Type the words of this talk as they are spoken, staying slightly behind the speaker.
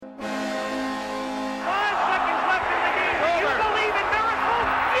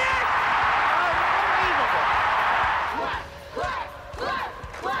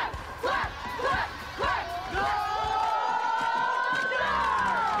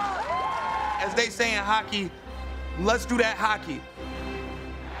As they say in hockey, let's do that hockey.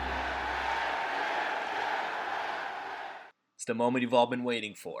 It's the moment you've all been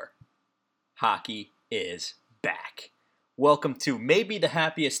waiting for. Hockey is back. Welcome to maybe the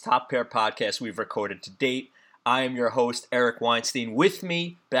happiest top pair podcast we've recorded to date. I am your host, Eric Weinstein. With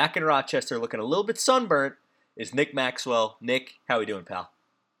me, back in Rochester, looking a little bit sunburnt, is Nick Maxwell. Nick, how are we doing, pal?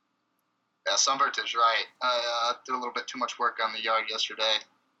 Yeah, sunburnt is right. I did a little bit too much work on the yard yesterday.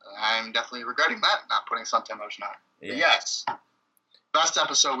 I'm definitely regretting that, not putting suntan lotion on. Yeah. But yes, best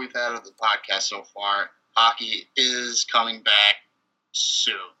episode we've had of the podcast so far. Hockey is coming back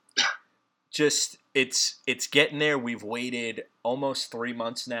soon. Just, it's getting there. We've waited almost 3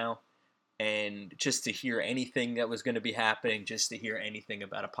 months now. And just to hear anything that was going to be happening, just to hear anything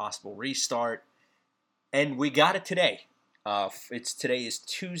about a possible restart. And we got it today. Today is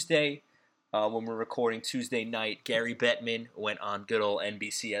Tuesday. When we're recording Tuesday night, Gary Bettman went on good old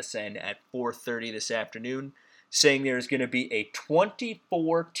NBCSN at 4:30 this afternoon, saying there's going to be a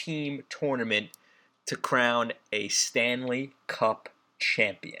 24-team tournament to crown a Stanley Cup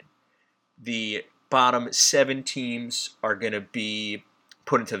champion. The bottom 7 teams are going to be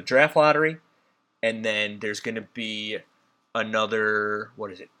put into the draft lottery, and then there's going to be another,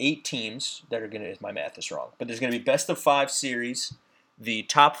 8 teams that are going to, if my math is wrong, but there's going to be best of 5 series. The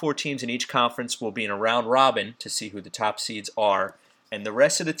top 4 teams in each conference will be in a round robin to see who the top seeds are, and the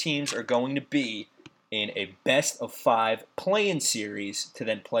rest of the teams are going to be in a best of 5 play-in series to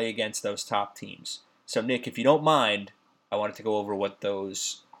then play against those top teams. So, Nick, if you don't mind, I wanted to go over what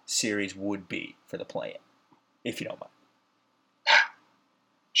those series would be for the play-in, if you don't mind.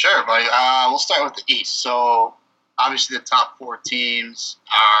 Sure, buddy. We'll start with the East. So, obviously, the top 4 teams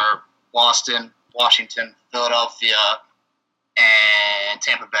are Boston, Washington, Philadelphia, and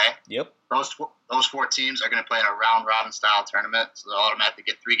Tampa Bay. Yep. Those 4 teams are going to play in a round-robin style tournament, so they'll automatically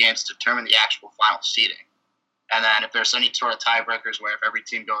get 3 games to determine the actual final seeding. And then if there's any sort of tiebreakers where if every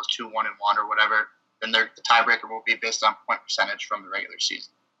team goes 2-1-1 or whatever, then the tiebreaker will be based on point percentage from the regular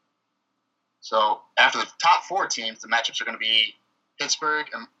season. So after the top 4 teams, the matchups are going to be Pittsburgh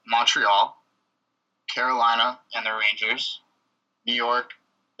and Montreal, Carolina and the Rangers, New York,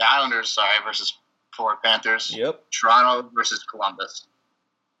 the Islanders, versus Florida Panthers, yep. Toronto versus Columbus.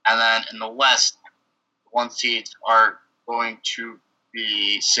 And then in the West, the 1 seeds are going to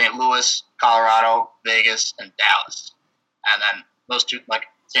be St. Louis, Colorado, Vegas, and Dallas. And then those 2,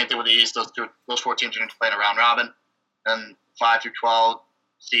 same thing with the East, those 4 teams are going to play in a round robin. And 5 through 12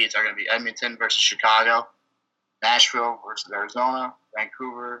 seeds are going to be Edmonton versus Chicago, Nashville versus Arizona,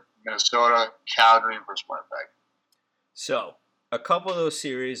 Vancouver, Minnesota, Calgary versus Winnipeg. So, a couple of those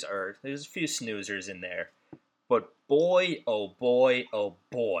series there's a few snoozers in there. But boy, oh boy, oh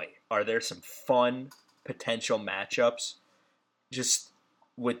boy, are there some fun potential matchups just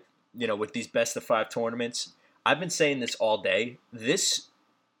with these best of 5 tournaments. I've been saying this all day. These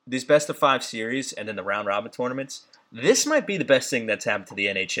best of 5 series and then the round robin tournaments, this might be the best thing that's happened to the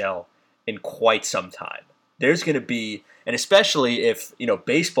NHL in quite some time. There's going to be, and especially if,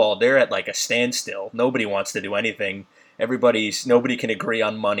 baseball, they're at a standstill. Nobody wants to do anything. Nobody can agree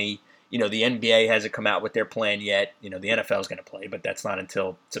on money. The NBA hasn't come out with their plan yet. The NFL is going to play, but that's not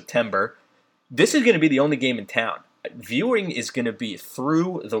until September. This is going to be the only game in town. Viewing is going to be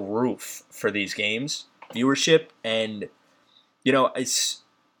through the roof for these games, viewership, and, this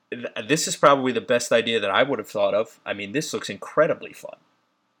is probably the best idea that I would have thought of. I mean, this looks incredibly fun.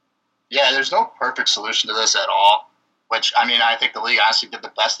 Yeah, there's no perfect solution to this at all, which, I think the league honestly did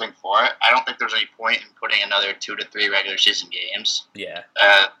the best thing for it. I don't think there's any point in putting another 2 to 3 regular season games. Yeah.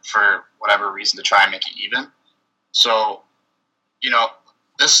 For whatever reason to try and make it even. So, the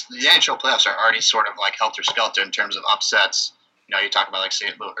NHL playoffs are already sort of helter-skelter in terms of upsets. You talk about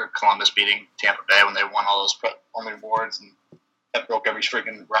St. Louis or Columbus beating Tampa Bay when they won all those only awards, and that broke every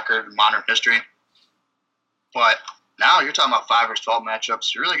freaking record in modern history. But now you're talking about 5 versus 12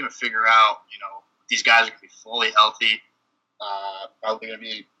 matchups. You're really going to figure out, these guys are going to be fully healthy, probably going to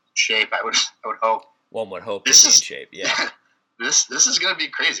be in shape. I would hope. One would hope they'd be in shape. Yeah. This is going to be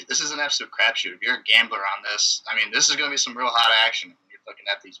crazy. This is an absolute crapshoot. If you're a gambler on this, this is going to be some real hot action when you're looking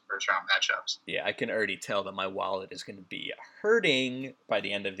at these first round matchups. Yeah, I can already tell that my wallet is going to be hurting by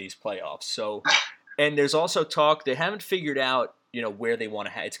the end of these playoffs. So, and there's also talk they haven't figured out, where they want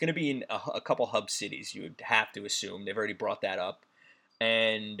to have. It's going to be in a couple hub cities. You would have to assume they've already brought that up.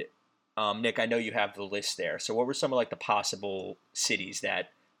 And Nick, I know you have the list there. So, what were some of the possible cities that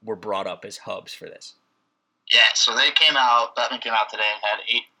were brought up as hubs for this? Yeah, so Batman came out today and had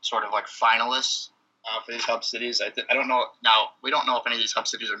 8 sort of finalists for these hub cities. I don't know. Now, we don't know if any of these hub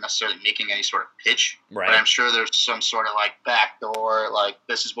cities are necessarily making any sort of pitch. Right. But I'm sure there's some sort of backdoor,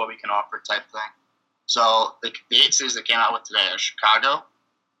 this is what we can offer type thing. So the 8 cities that came out with today are Chicago,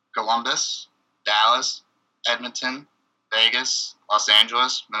 Columbus, Dallas, Edmonton, Vegas, Los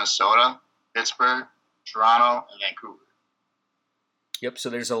Angeles, Minnesota, Pittsburgh, Toronto, and Vancouver. Yep, so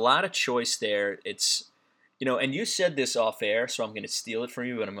there's a lot of choice there. It's, and you said this off air, so I'm going to steal it from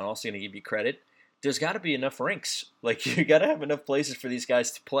you, but I'm also going to give you credit. There's got to be enough rinks. Like, you got to have enough places for these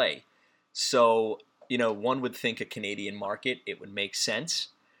guys to play. So, one would think a Canadian market, it would make sense.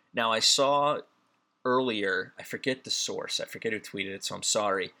 Now, I saw earlier, I forget the source, I forget who tweeted it, so I'm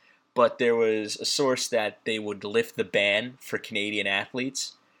sorry, but there was a source that they would lift the ban for Canadian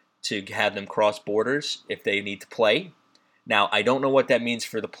athletes to have them cross borders if they need to play. Now, I don't know what that means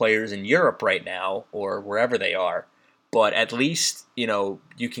for the players in Europe right now or wherever they are, but at least,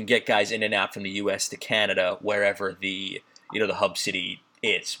 you can get guys in and out from the U.S. to Canada, wherever the hub city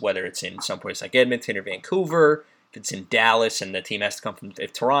is, whether it's in some place like Edmonton or Vancouver, if it's in Dallas and the team has to come from,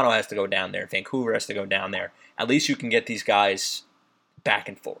 if Toronto has to go down there, Vancouver has to go down there, at least you can get these guys back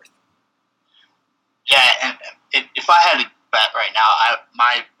and forth. Yeah, and if I had to bet right now,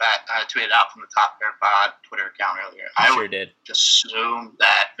 my bet, I tweeted out from the Top Pair Pod Twitter account earlier. I sure did. Assume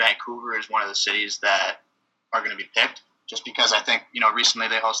that Vancouver is one of the cities that are going to be picked, just because I think, recently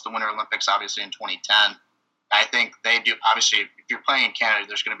they hosted the Winter Olympics, obviously, in 2010. I think they do, obviously, if you're playing in Canada,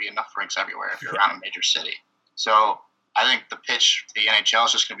 there's going to be enough rinks everywhere if you're around a major city. So I think the pitch to the NHL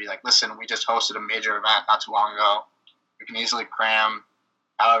is just going to be like, listen, we just hosted a major event not too long ago. We can easily cram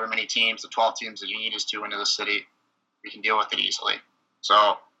however many teams, the 12 teams that you need is to into the city. We can deal with it easily.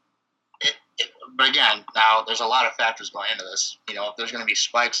 So, but again, now there's a lot of factors going into this. If there's going to be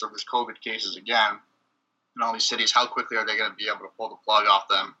spikes of this COVID cases again in all these cities, how quickly are they going to be able to pull the plug off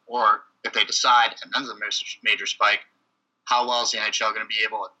them? Or if they decide, and then there's a major spike, how well is the NHL going to be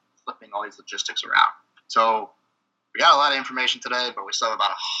able at flipping all these logistics around? So we got a lot of information today, but we still have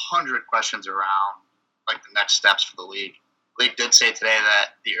about 100 questions around like the next steps for the league. The league did say today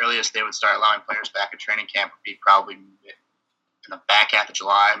that the earliest they would start allowing players back at training camp would be probably in the back half of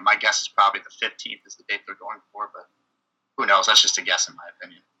July. My guess is probably the 15th is the date they're going for, but who knows? That's just a guess in my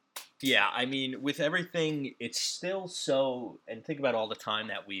opinion. Yeah, I mean, with everything, it's still so, and think about all the time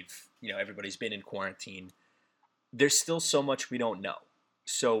that we've, everybody's been in quarantine. There's still so much we don't know.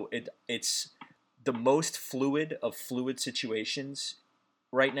 So it's the most fluid of fluid situations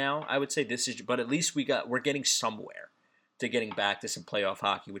right now. I would say this is, but at least we're getting somewhere to getting back to some playoff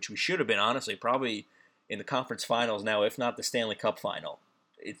hockey, which we should have been, honestly, probably in the conference finals now, if not the Stanley Cup final.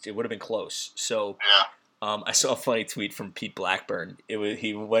 It would have been close. So I saw a funny tweet from Pete Blackburn.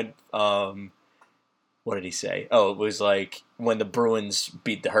 He went, what did he say? Oh, it was like when the Bruins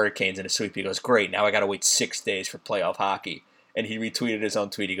beat the Hurricanes in a sweep, he goes, great, now I got to wait 6 days for playoff hockey. And he retweeted his own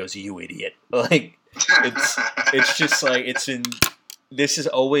tweet. He goes, you idiot. Like, it's just like, this is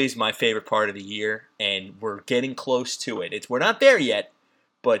always my favorite part of the year, and we're getting close to it. We're not there yet,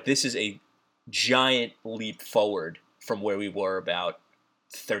 but this is a giant leap forward from where we were about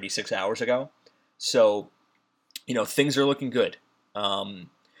 36 hours ago. So, things are looking good. The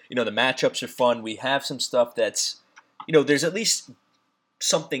matchups are fun. We have some stuff that's, there's at least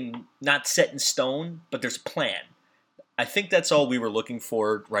something not set in stone, but there's a plan. I think that's all we were looking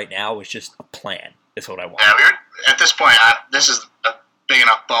for right now is just a plan. Is what I want. Yeah, at this point, this is a big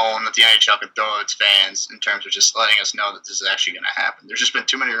enough bone that the NHL could throw its fans in terms of just letting us know that this is actually going to happen. There's just been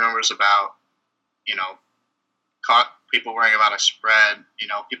too many rumors about, people worrying about a spread,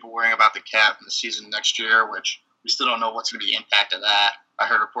 people worrying about the cap in the season next year, which we still don't know what's going to be the impact of that. I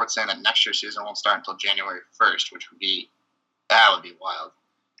heard reports saying that next year's season won't start until January 1st, which would be wild.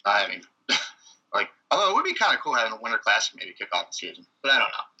 I mean, although it would be kind of cool having a Winter Classic maybe kick off the season, but I don't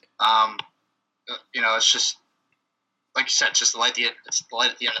know. It's just, like you said, it's just the light at the end of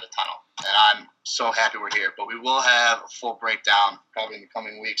the tunnel, and I'm so happy we're here. But we will have a full breakdown probably in the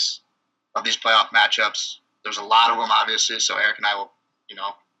coming weeks of these playoff matchups. There's a lot of them, obviously, so Eric and I will,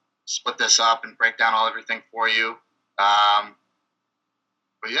 split this up and break down everything for you.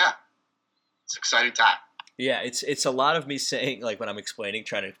 But yeah, it's an exciting time. Yeah, it's a lot of me saying, like when I'm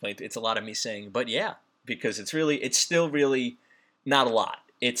trying to explain, it's a lot of me saying, but yeah, because it's still really not a lot.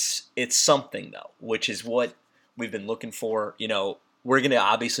 It's something though, which is what we've been looking for. We're going to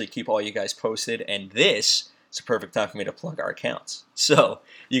obviously keep all you guys posted, and this is a perfect time for me to plug our accounts. So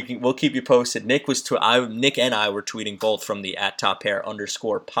we'll keep you posted. Nick and I were tweeting both from the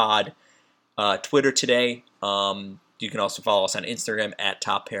 @toppair_pod Twitter today. You can also follow us on Instagram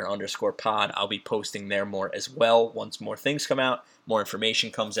 @toppair_pod. I'll be posting there more as well once more things come out, more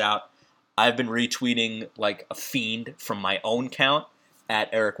information comes out. I've been retweeting like a fiend from my own account at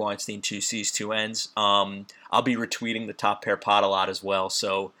Eric Weinstein, 2C's, 2N's. I'll be retweeting the Top Pair Pod a lot as well,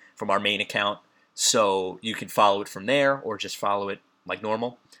 so from our main account. So you can follow it from there or just follow it like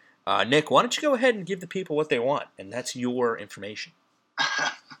normal. Nick, why don't you go ahead and give the people what they want, and that's your information.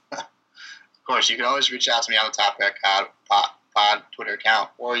 Of course, you can always reach out to me on the Top Pair Pod Twitter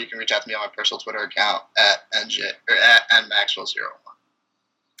account, or you can reach out to me on my personal Twitter account at nmaxwell01.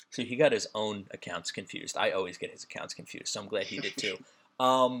 See, he got his own accounts confused. I always get his accounts confused, so I'm glad he did too.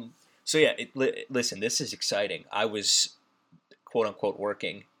 So yeah, listen, this is exciting. I was quote unquote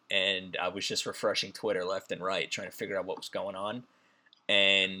working, and I was just refreshing Twitter left and right, trying to figure out what was going on.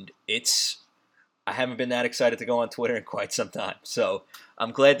 And I haven't been that excited to go on Twitter in quite some time. So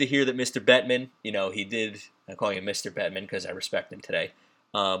I'm glad to hear that Mr. Bettman, he did. I'm calling him Mr. Bettman because I respect him today.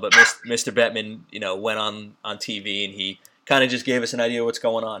 But Mr. Bettman, went on TV and he kind of just gave us an idea of what's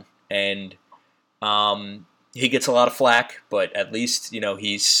going on. And he gets a lot of flack, but at least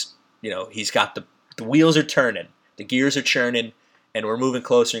he's got the wheels are turning, the gears are churning, and we're moving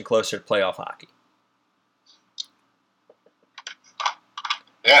closer and closer to playoff hockey.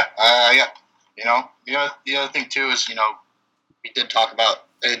 Yeah, the other thing too is they did talk about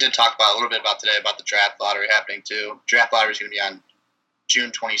a little bit about today about the draft lottery happening too. Draft lottery is going to be on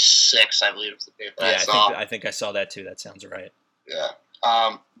June 26th, I believe, is the date that I saw. I think I saw that too. That sounds right. Yeah.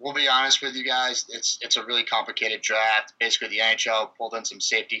 We'll be honest with you guys. It's a really complicated draft. Basically, the NHL pulled in some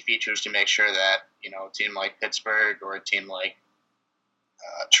safety features to make sure that a team like Pittsburgh or a team like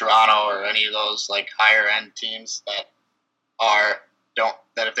Toronto or any of those like higher end teams that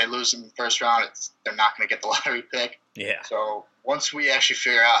if they lose in the first round, they're not going to get the lottery pick. Yeah. So once we actually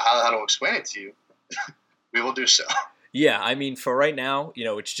figure out how to explain it to you, we will do so. Yeah, I mean, for right now,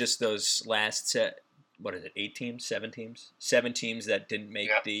 it's just those last 8 teams, 7 teams? 7 teams that didn't make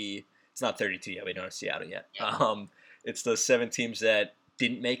it's not 32 yet, we don't have Seattle yet. Yeah. It's those 7 teams that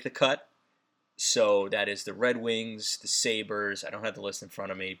didn't make the cut. So that is the Red Wings, the Sabres. I don't have the list in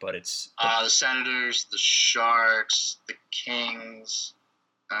front of me, but it's the Senators, the Sharks, the Kings.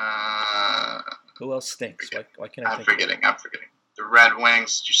 Who else stinks? Why can't I I'm forgetting. The Red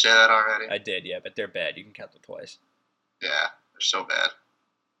Wings. Did you say that already? I did, yeah, but they're bad. You can count them twice. Yeah, they're so bad.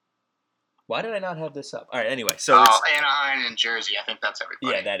 Why did I not have this up? All right, anyway. So Anaheim and Jersey. I think that's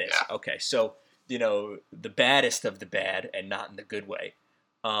everybody. Yeah, that is. Yeah. Okay, so, the baddest of the bad, and not in the good way,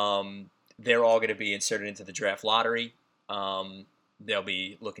 they're all going to be inserted into the draft lottery. They'll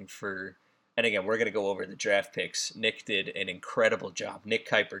be looking for, and again, we're going to go over the draft picks. Nick did an incredible job. Nick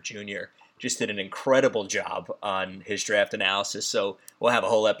Kuiper Jr. just did an incredible job on his draft analysis, so we'll have a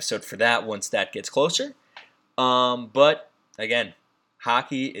whole episode for that once that gets closer. But, again,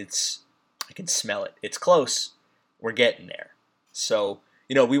 hockey, I can smell it. It's close. We're getting there. So,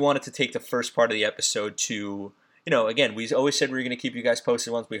 we wanted to take the first part of the episode to, again, we always said we were going to keep you guys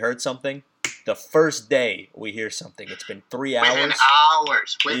posted once we heard something. The first day we hear something, it's been 3 hours.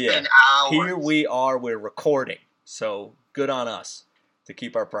 Within hours. Here we are, we're recording. So, good on us to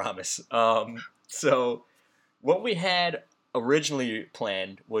keep our promise. So, what we had originally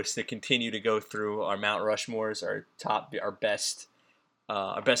planned was to continue to go through our Mount Rushmores, our best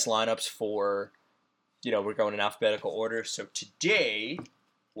lineups for, we're going in alphabetical order. So today,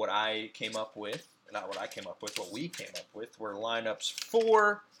 what we came up with were lineups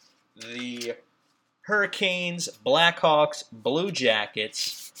for the Hurricanes, Blackhawks, Blue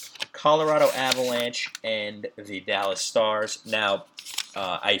Jackets, Colorado Avalanche, and the Dallas Stars. Now,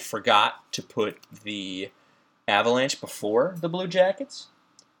 I forgot to put the Avalanche before the Blue Jackets.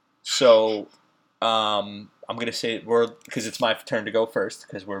 So, I'm going to say because it's my turn to go first,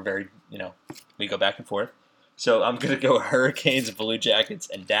 because we're very, we go back and forth. So I'm going to go Hurricanes, Blue Jackets,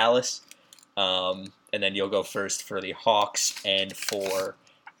 and Dallas. And then you'll go first for the Hawks and for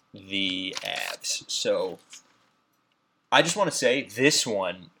the Avs. So I just want to say this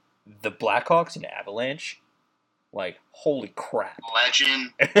one, the Blackhawks and Avalanche, like, holy crap.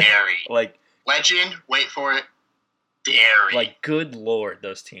 Legendary. Legend, wait for it. Dairy. Like, good Lord,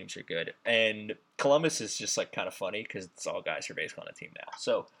 those teams are good. And Columbus is just, like, kind of funny because it's all guys who are basically on a team now.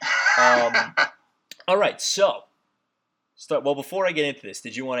 So, all right, so, before I get into this,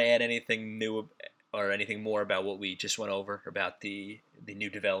 did you want to add anything new or anything more about what we just went over about the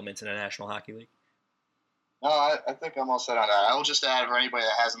new developments in the National Hockey League? No, I think I'm all set on that. I will just add for anybody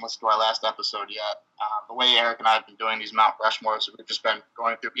that hasn't listened to our last episode yet, the way Eric and I have been doing these Mount Rushmores, we've just been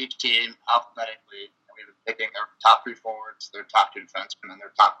going through each team alphabetically. We've been picking their top 3 forwards, their top 2 defensemen, and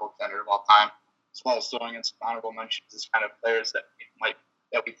their top goaltender of all time, as well as throwing in some honorable mentions as kind of players that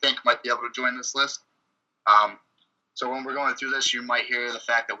we think might be able to join this list. So when we're going through this, you might hear the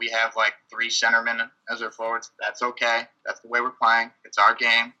fact that we have like 3 centermen as our forwards. That's okay. That's the way we're playing. It's our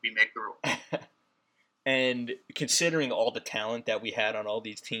game. We make the rules. And considering all the talent that we had on all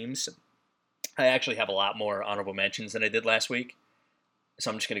these teams, I actually have a lot more honorable mentions than I did last week.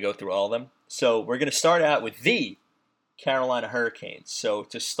 So I'm just going to go through all of them. So we're going to start out with the Carolina Hurricanes. So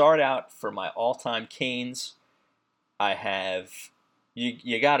to start out for my all-time Canes, I have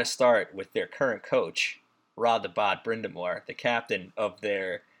you got to start with their current coach, Rod the Bod Brind'Amour, the captain of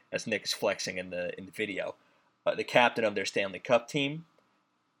their, as Nick is flexing in the video, the captain of their Stanley Cup team.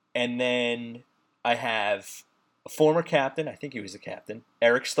 And then I have a former captain, I think he was the captain,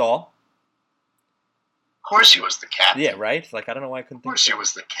 Eric Stahl. Of course he was the captain. Yeah, right? Like, I don't know why I couldn't think. Of course he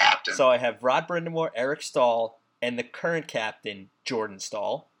was the captain. So I have Rod Brind'Amour, Eric Stahl, and the current captain, Jordan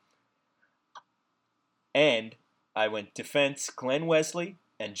Stahl. And I went defense, Glenn Wesley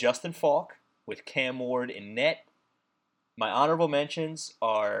and Justin Falk, with Cam Ward in net. My honorable mentions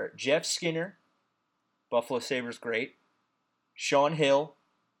are Jeff Skinner, Buffalo Sabres great, Sean Hill,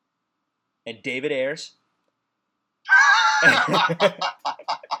 and David Ayres.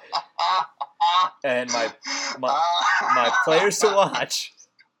 And my players to watch,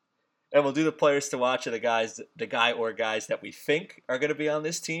 and we'll do the players to watch of the guy or guys that we think are going to be on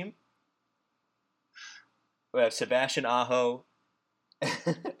this team. We have Sebastian Aho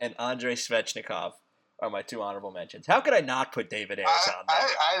and Andrei Svechnikov are my 2 honorable mentions. How could I not put David Ayres on there?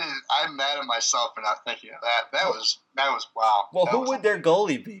 I'm mad at myself for not thinking of that. That was wow. Well, that who would their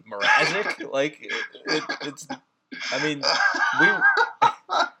goalie be? Mrazek? Like, it's. I mean,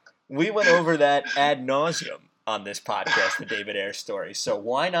 we went over that ad nauseum on this podcast, the David Ayres story. So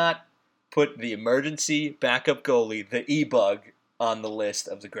why not put the emergency backup goalie, the E-Bug, on the list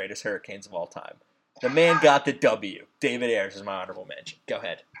of the greatest Hurricanes of all time? The man got the W. David Ayres is my honorable mention. Go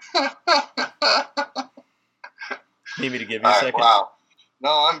ahead. Need me to give you a second? Wow.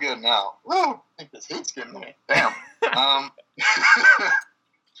 No, I'm good now. Woo! I think this heat's getting me. Damn. All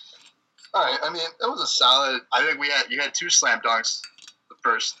right. I mean, it was a solid. I think you had 2 slam dunks the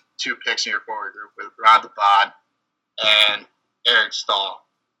first 2 picks in your forward group with Rod the Bod and Eric Stahl.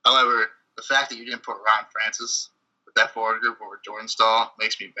 However, the fact that you didn't put Ron Francis with that forward group over Jordan Stahl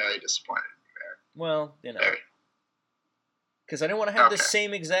makes me very disappointed. Well, because I didn't want to have the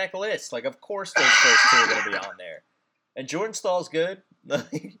same exact list. Like, of course those first 2 are going to be on there. And Jordan Stahl's good.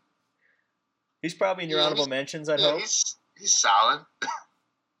 He's probably in your honorable mentions, I'd hope. He's solid.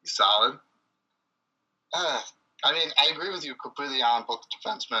 He's solid. I mean, I agree with you completely on both the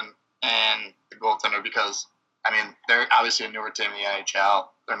defenseman and the goaltender because, I mean, they're obviously a newer team in the NHL.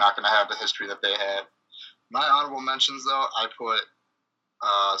 They're not going to have the history that they had. My honorable mentions, though, I put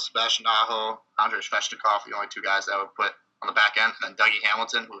Sebastian Aho, Andrei Svechnikov, the only 2 guys that I would put on the back end, and then Dougie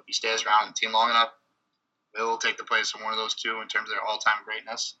Hamilton, who, if he stays around the team long enough, will take the place of one of those 2 in terms of their all-time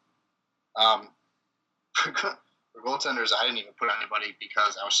greatness. For goaltenders, I didn't even put anybody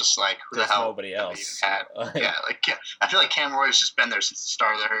because I was just like, who There's the hell? Nobody else. Yeah, like I feel like Cam Roy's just been there since the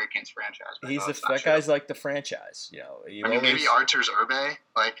start of the Hurricanes franchise. That guy's like the franchise. You know, maybe Arturs Urbe,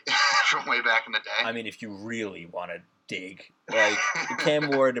 like from way back in the day. I mean, if you really want to dig, like Cam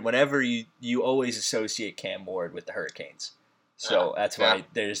Ward, whenever you always associate Cam Ward with the Hurricanes, so that's why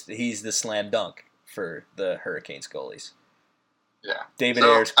he's the slam dunk for the Hurricanes goalies. Yeah, David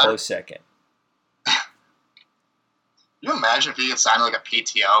Ayres close second. Can you imagine if he gets signed to like a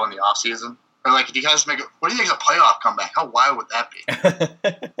PTO in the offseason? Or like, do you guys what do you think is a playoff comeback? How wild would that be?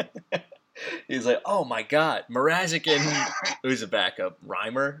 He's like, oh my God, Mrazek and who's a backup?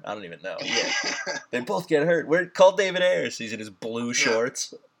 Reimer? I don't even know. Yeah, they both get hurt. Call David Ayres. He's in his blue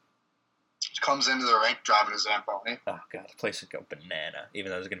shorts. He comes into the rink driving his Zamboni. Oh God, the place would go banana,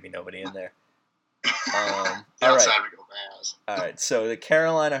 even though there's going to be nobody in there. All right, so the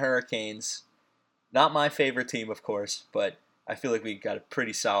Carolina Hurricanes. Not my favorite team, of course, but I feel like we got a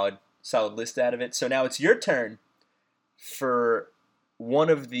pretty solid list out of it. So now it's your turn for one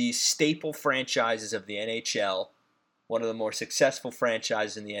of the staple franchises of the NHL, one of the more successful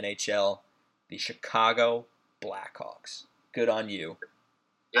franchises in the NHL, the Chicago Blackhawks. Good on you.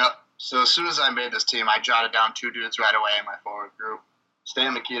 Yep. So as soon as I made this team, I jotted down 2 dudes right away in my forward group.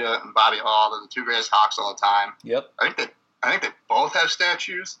 Stan Mikita and Bobby Hall. They're the 2 greatest Hawks of all time. Yep. I think they both have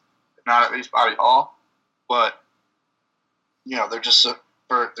statues. Not at least Bobby Hall, but they're just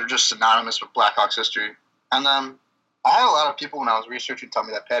synonymous with Blackhawks history. And then I had a lot of people when I was researching tell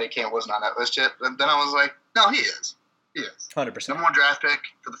me that Patty Kane wasn't on that list yet. And then I was like, no, he is. He is. 100%. Number 1 draft pick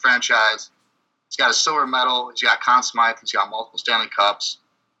for the franchise. He's got a silver medal. He's got Conn Smythe. He's got multiple Stanley Cups.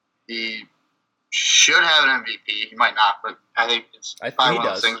 He should have an MVP. He might not, but I think it's probably one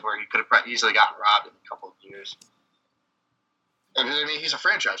of those things where he could have easily gotten robbed in a couple of years. I mean, he's a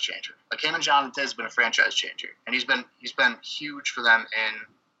franchise changer. Like him and Jonathan Taves has been a franchise changer, and he's been huge for them in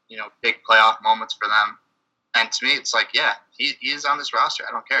big playoff moments for them. And to me, it's like, yeah, he is on this roster.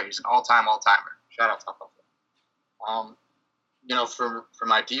 I don't care. He's an all-timer. Shout out to Buffalo. For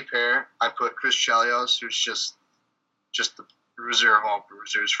my D pair, I put Chris Chelios, who's just the bruiser of all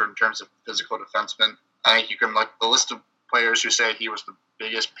bruisers in terms of physical defenseman. I think you can look the list of players who say he was the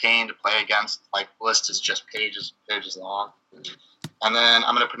biggest pain to play against. Like the list is just pages long. And then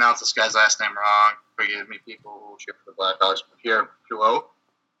I'm going to pronounce this guy's last name wrong. Forgive me, people who cheer for the Blackhawks. Pierre Pilot,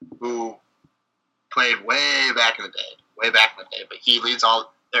 who played way back in the day, but he leads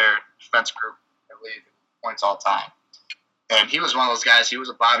all their defense group, I believe, points all time. And he was one of those guys. He was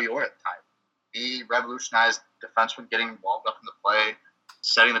a Bobby Orr at the time. He revolutionized defensemen getting involved up in the play,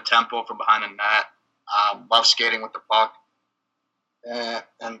 setting the tempo from behind the net. Love skating with the puck. And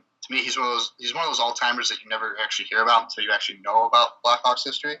to me, he's one of those all-timers that you never actually hear about until you actually know about Blackhawks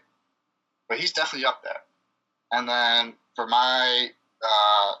history. But he's definitely up there. And then for my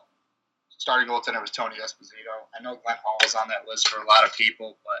starting goaltender was Tony Esposito. I know Glenn Hall was on that list for a lot of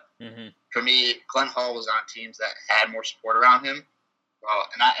people, but for me, Glenn Hall was on teams that had more support around him.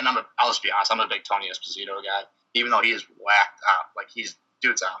 I'll just be honest, I'm a big Tony Esposito guy, even though he is whacked out. Like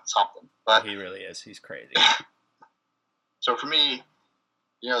dude's on something. But he really is. He's crazy. So for me,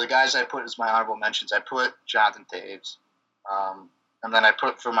 the guys I put as my honorable mentions, I put Jonathan Taves, and then I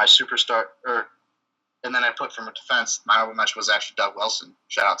put for my superstar, and then I put from a defense, my honorable mention was actually Doug Wilson.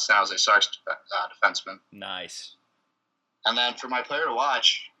 Shout out to San Jose Sharks defenseman. Nice. And then for my player to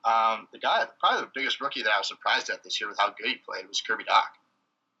watch, the guy, probably the biggest rookie that I was surprised at this year with how good he played was Kirby Dach.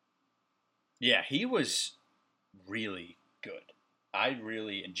 Yeah, he was really good. I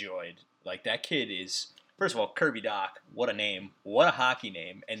really enjoyed, that kid is, first of all, Kirby Dach, what a name, what a hockey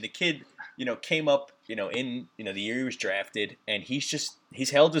name. And the kid, came up, in, the year he was drafted, and he's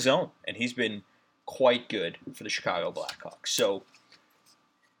held his own, and he's been quite good for the Chicago Blackhawks. So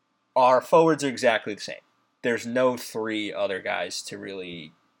our forwards are exactly the same. There's no three other guys to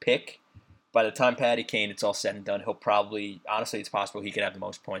really pick. By the time Patty Kane, it's all said and done, he'll probably, honestly, it's possible he could have the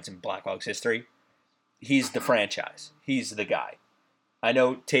most points in Blackhawks history. He's the franchise. He's the guy. I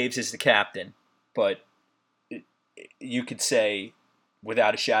know Taves is the captain, but you could say,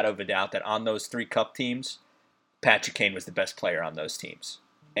 without a shadow of a doubt, that on those 3 cup teams, Patrick Kane was the best player on those teams.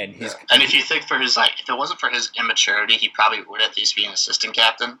 And if you think if it wasn't for his immaturity, he probably would at least be an assistant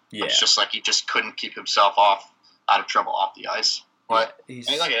captain. Yeah. It's just he just couldn't keep himself out of trouble off the ice. But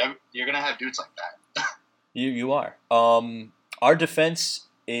you're gonna have dudes like that. You are. Our defense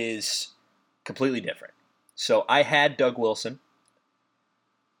is completely different. So I had Doug Wilson,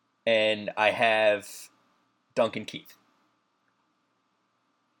 and I have Duncan Keith.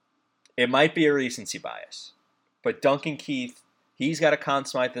 It might be a recency bias, but Duncan Keith, he's got a Conn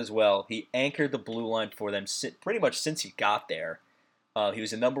Smythe as well. He anchored the blue line for them pretty much since he got there. He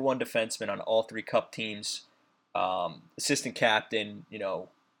was the number 1 defenseman on all 3 cup teams. Assistant captain,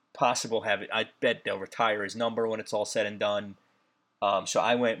 possible I bet they'll retire his number when it's all said and done. So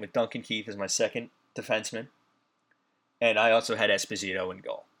I went with Duncan Keith as my second defenseman. And I also had Esposito in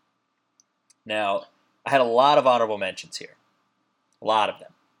goal. Now, I had a lot of honorable mentions here. A lot of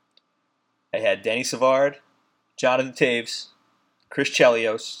them. I had Denny Savard, Jonathan Taves, Chris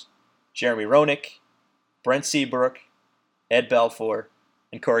Chelios, Jeremy Roenick, Brent Seabrook, Ed Belfour,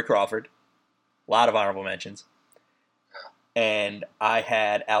 and Corey Crawford. A lot of honorable mentions. And I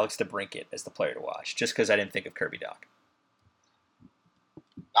had Alex DeBrincat as the player to watch, just because I didn't think of Kirby Dach.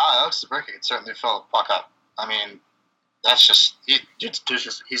 Alex DeBrincat certainly filled the puck up. I mean, that's just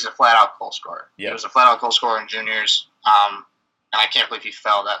he's a flat-out goal scorer. Yep. He was a flat-out goal scorer in juniors, and I can't believe he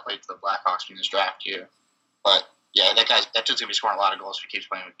fell that late to the Blackhawks in his draft year. But yeah, that dude's gonna be scoring a lot of goals if he keeps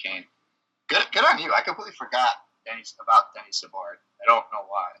playing with Kane. Good on you. I completely forgot about Denny Savard. I don't know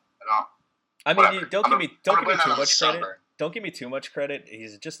why. Don't give me too much credit. Don't give me too much credit.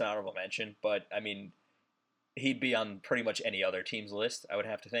 He's just an honorable mention, but I mean, he'd be on pretty much any other team's list, I would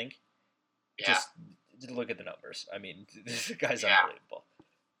have to think. Yeah. Just look at the numbers. I mean, this guy's unbelievable.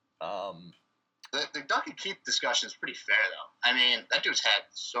 The Duncan Keith discussion is pretty fair, though. I mean, that dude's had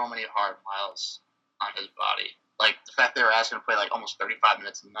so many hard miles on his body. Like, the fact they were asking to play, almost 35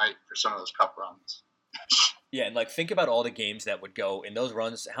 minutes a night for some of those cup runs. Yeah, and, think about all the games that would go in those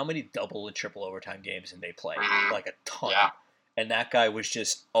runs. How many double and triple overtime games did they play? Mm-hmm. A ton. Yeah. And that guy was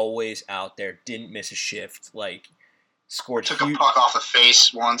just always out there, didn't miss a shift, scored Took a puck off the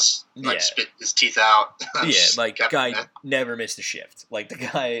face once, spit his teeth out. Guy never missed a shift. The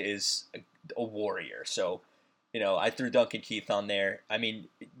guy is a warrior. So, I threw Duncan Keith on there. I mean,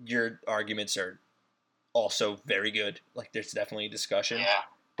 your arguments are also very good. Like, there's definitely a discussion. Yeah.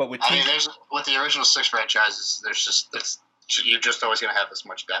 But with there's with the original 6 franchises, you're just always going to have this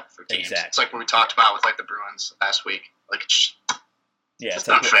much depth for teams. Exactly. It's like what we talked about with like the Bruins last week. Like it's it's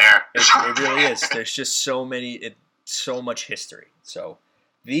not fair. It really is. There's just so much history. So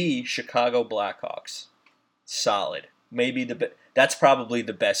the Chicago Blackhawks, solid. Maybe that's probably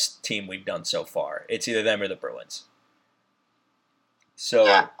the best team we've done so far. It's either them or the Bruins. So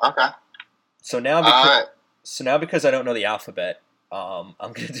yeah, okay. So now because I don't know the alphabet, I'm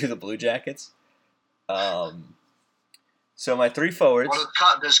gonna do the Blue Jackets. So my 3 forwards.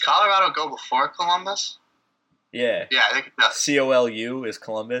 Does Colorado go before Columbus? Yeah. Yeah, I think it does. COLU is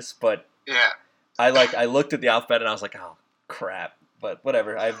Columbus, but yeah. I looked at the alphabet and I was like, oh crap. But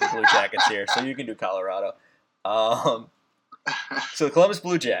whatever, I have the Blue Jackets here, so you can do Colorado. So the Columbus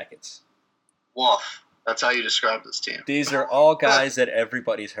Blue Jackets. Wolf. That's how you describe this team. These are all guys that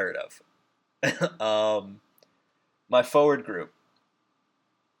everybody's heard of. My forward group.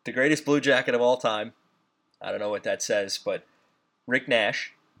 The greatest Blue Jacket of all time. I don't know what that says, but Rick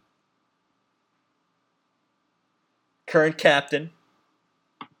Nash. Current captain,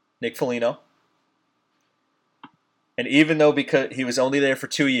 Nick Foligno. And even though because he was only there for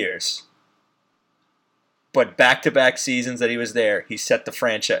 2 years, but back-to-back seasons that he was there, he set the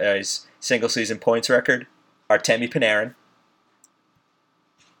franchise single-season points record, Artemi Panarin.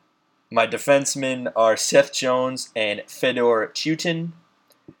 My defensemen are Seth Jones and Fedor Chutin.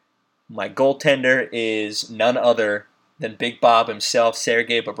 My goaltender is none other than Big Bob himself,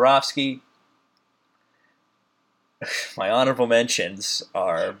 Sergei Bobrovsky. My honorable mentions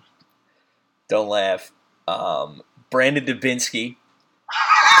are, don't laugh, Brandon Dubinsky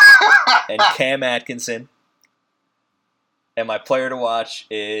and Cam Atkinson. And my player to watch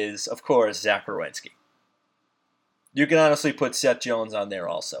is, of course, Zach Werenski. You can honestly put Seth Jones on there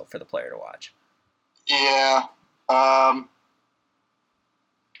also for the player to watch. Yeah.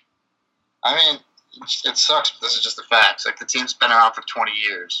 I mean, it sucks, but this is just the facts. Like, the team's been around for 20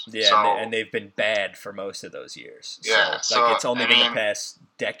 years. Yeah, so, and they've been bad for most of those years. Yeah. So it's only been the past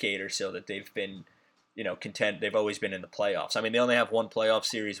decade or so that they've been, content. They've always been in the playoffs. I mean, they only have one playoff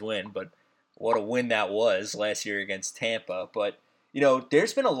series win, but what a win that was last year against Tampa. But,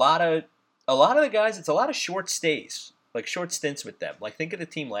 there's been a lot of the guys, it's a lot of short stays, like short stints with them. Like, think of the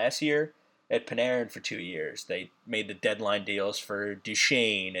team last year at Panarin for 2 years. They made the deadline deals for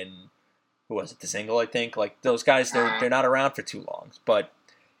Duchesne and who was it, Dzingel, I think. Like, those guys, they're not around for too long. But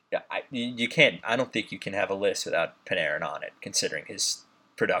yeah, you can't. I don't think you can have a list without Panarin on it, considering his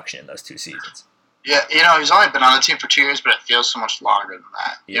production in those 2 seasons. Yeah, he's only been on the team for 2 years, but it feels so much longer than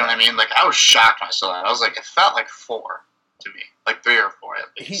that. You know what I mean? Like, I was shocked when I saw that. I was like, it felt like 4 to me, like 3 or 4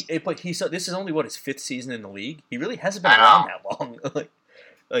 at least. This is only this is 5th season in the league. He really hasn't been around that long.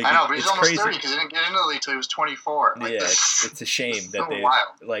 I know, but he's almost crazy. 30 because he didn't get into the league until he was 24. Like, yeah, it's a shame that so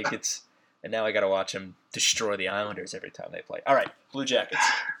wild. And now I got to watch him destroy the Islanders every time they play. All right, Blue Jackets,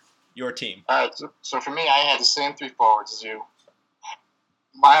 your team. All right, so for me, I had the same 3 forwards as you.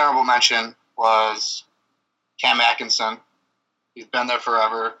 My honorable mention was Cam Atkinson. He's been there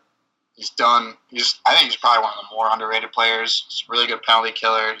forever. I think he's probably one of the more underrated players. He's a really good penalty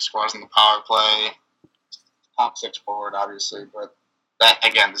killer. He scores in the power play. Top 6 forward, obviously. But that,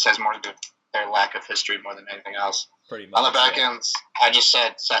 again, this has more to do with their lack of history more than anything else. Pretty much. On the back ends, I just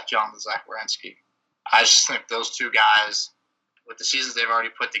said Seth Jones and Zach Werenski. I just think those 2 guys, with the seasons they've already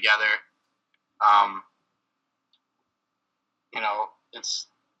put together, is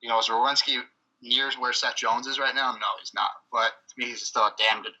Werenski near where Seth Jones is right now? No, he's not. But to me, he's still a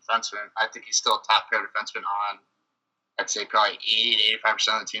damn good defenseman. I think he's still a top pair defenseman on, I'd say, probably 80 to 85%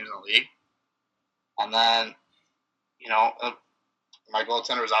 of the teams in the league. And then, my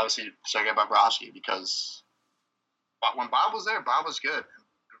goaltender was obviously Sergei Bobrovsky because when Bob was there, Bob was good.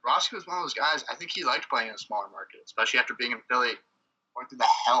 Bobrovsky was one of those guys, I think he liked playing in a smaller market, especially after being in Philly, going through the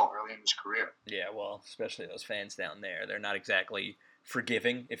hell early in his career. Yeah, well, especially those fans down there. They're not exactly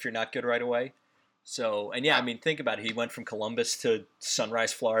forgiving if you're not good right away. So, and yeah, I mean, think about it. He went from Columbus to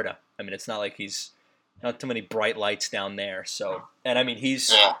Sunrise, Florida. I mean, it's not like he's not too many bright lights down there. So, and I mean,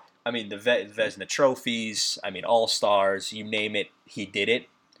 the Vezina trophies, I mean, All-Stars, you name it, he did it.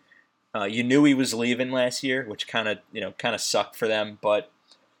 You knew he was leaving last year, which kind of sucked for them, but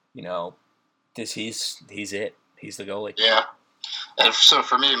he's it. He's the goalie. Yeah. And so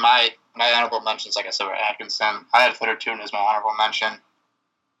for me, my honorable mentions, like I said, were Atkinson. I had Fedor Chutin as my honorable mention.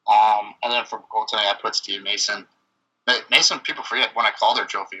 And then for goaltending, I put Steve Mason. Mason, people forget, won a Calder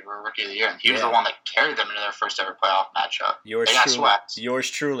Trophy for Rookie of the Year, and he was the one that carried them into their first ever playoff matchup. They got swept. Yours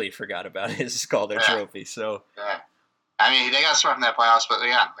truly forgot about his Calder Trophy. So, yeah. I mean, they got swept in that playoffs, but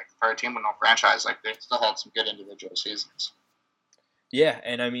yeah, like for a team with no franchise, like they still had some good individual seasons. Yeah,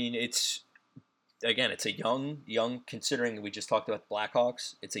 and I mean it's a young considering we just talked about the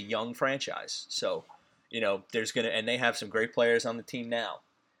Blackhawks. It's a young franchise, so there's and they have some great players on the team now,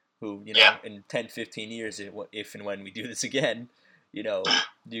 who in 10, 15 years, if and when we do this again,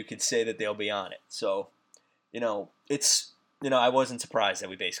 you could say that they'll be on it. So, it's I wasn't surprised that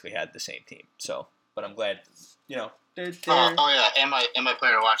we basically had the same team. So, but I'm glad, they're and my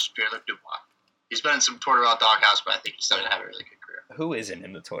player to watch is Pierre-Luc Dubois. He's been in some Tortorella doghouse, but I think he's starting to have a really good career. Who isn't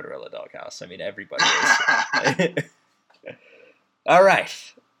in the Tortorella doghouse? I mean, everybody is. All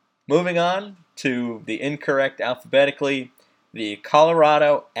right. Moving on to the incorrect alphabetically. The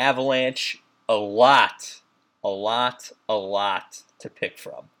Colorado Avalanche, a lot to pick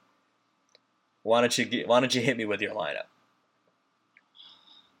from. Why don't you hit me with your lineup?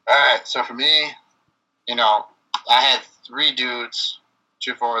 All right. So for me, I had 3 dudes,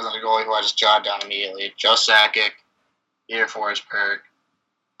 2 forwards and a goalie who I just jotted down immediately. Joe Sakic, Peter Forsberg.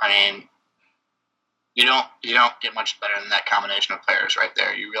 I mean, you don't get much better than that combination of players right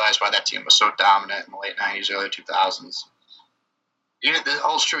there. You realize why that team was so dominant in the late 90s, early 2000s. This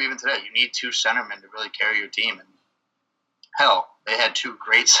holds true even today. You need 2 centermen to really carry your team. And hell, they had 2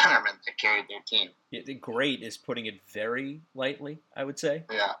 great centermen that carried their team. Yeah, the great is putting it very lightly, I would say.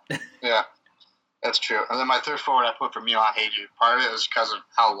 Yeah. That's true. And then my third forward I put for Milan Hajduk. Part of it was because of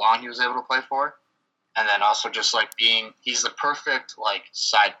how long he was able to play for. And then also just like he's the perfect like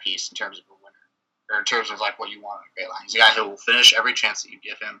side piece in terms of a winner. Or in terms of like what you want on a great line. He's a guy who will finish every chance that you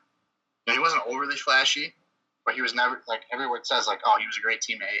give him. He wasn't overly flashy, but he was never, like everyone says, like, oh, he was a great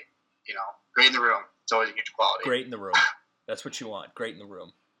teammate. Great in the room. It's always a huge quality. Great in the room. That's what you want. Great in the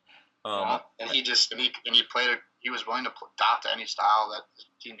room. And he just he played he was willing to adopt to any style that his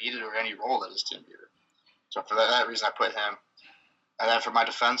team needed or any role that his team needed. So for that reason, I put him. And then for my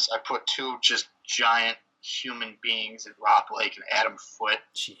defense, I put 2 just giant human beings in Rob Blake and Adam Foote.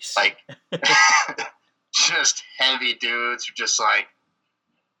 Jeez. Like, just heavy dudes who just like,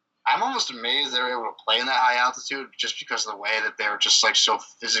 I'm almost amazed they were able to play in that high altitude just because of the way that they were just like so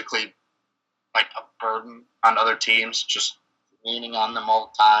physically like a burden on other teams, just leaning on them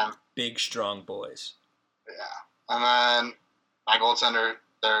all the time. Big, strong boys. Yeah. And then my goaltender,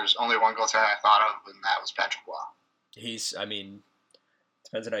 there's only one goaltender I thought of, and that was Patrick Waugh.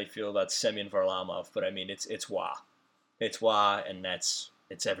 Depends on how you feel about Semyon Varlamov, but I mean, it's Waugh. It's Waugh, and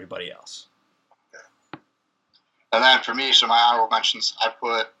it's everybody else. And then for me, so my honorable mentions, I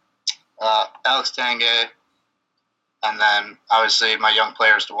put Alex Tanguay, and then obviously my young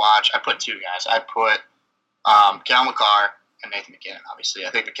players to watch. I put 2 guys. I put Cal McCarr and Nathan MacKinnon, obviously.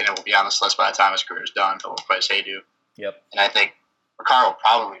 I think MacKinnon will be on this list by the time his career is done. He'll replace Hajduk. Yep. And I think McCarr will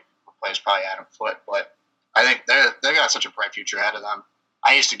probably replace Adam Foote, but I think they got such a bright future ahead of them.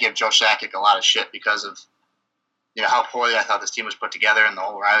 I used to give Joe Sakic a lot of shit because of how poorly I thought this team was put together and the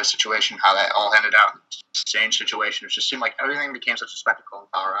whole Riley situation, how that all ended out in the exchange situation. It just seemed like everything became such a spectacle in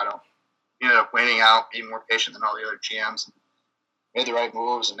Colorado. He ended up waiting out, being more patient than all the other GMs, and made the right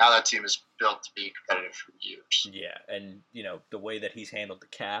moves, and now that team is built to be competitive for years. Yeah, and the way that he's handled the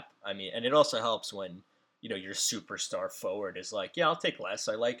cap, I mean, and it also helps when your superstar forward is like, yeah, I'll take less.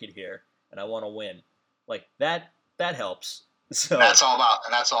 I like it here, and I want to win. Like that helps. So that's all about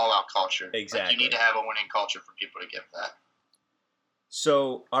culture. Exactly. Like, you need to have a winning culture for people to get that.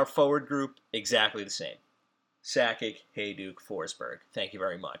 So our forward group, exactly the same. Sakic, Hajduk, Forsberg. Thank you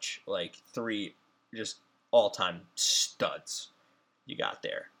very much. Like 3 just all-time studs you got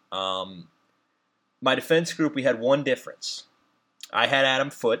there. My defense group, we had one difference. I had Adam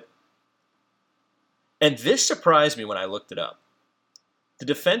Foote. And this surprised me when I looked it up. The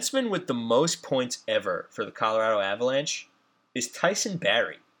defenseman with the most points ever for the Colorado Avalanche is Tyson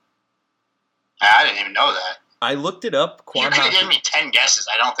Barrie. I didn't even know that. I looked it up. You could have given me 10 guesses.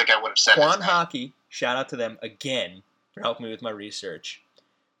 I don't think I would have said Quan Hockey, shout out to them again for helping me with my research.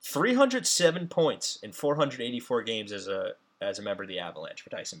 307 points in 484 games as a member of the Avalanche for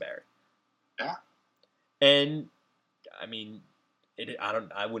Tyson Barrie. Yeah. And I mean,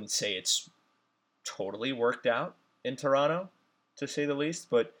 I wouldn't say it's totally worked out in Toronto, to say the least,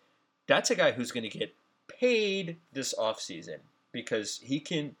 but that's a guy who's going to get paid this offseason because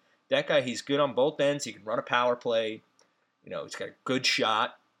he's good on both ends. He can run a power play. He's got a good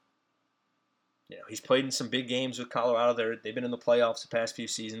shot. He's played in some big games with Colorado. They've been in the playoffs the past few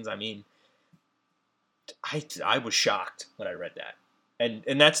seasons. I mean, I was shocked when I read that.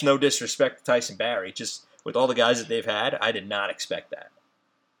 And that's no disrespect to Tyson Barrie. Just with all the guys that they've had, I did not expect that.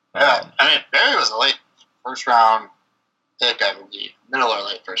 Yeah, Barrie was a late first-round pick, I believe. Middle or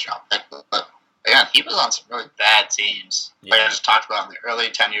late first-round pick. But Again, he was on some really bad teams. Yeah. Like I just talked about in the early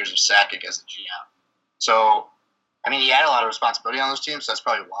 10 years of Sakic as a GM. So, I mean, he had a lot of responsibility on those teams. So that's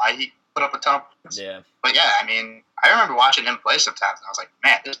probably why he put up a ton of points. Yeah. But yeah, I mean, I remember watching him play sometimes, and I was like,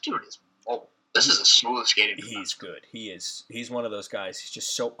 man, this dude is mobile. This is a smooth skating. He's good. He is. He's one of those guys. He's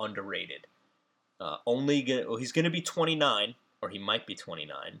just so underrated. He's going to be 29, or he might be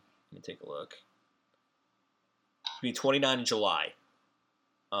 29. Let me take a look. He'll be 29 in July.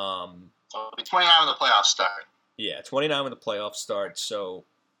 So it'll be 29 when the playoffs start. Yeah, 29 when the playoffs start. So,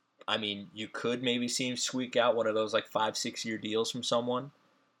 I mean, you could maybe see him squeak out one of those like 5-6 year deals from someone.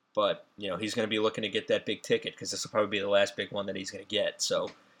 But, he's going to be looking to get that big ticket because this will probably be the last big one that he's going to get. So,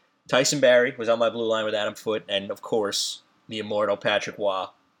 Tyson Barrie was on my blue line with Adam Foote, and, of course, the immortal Patrick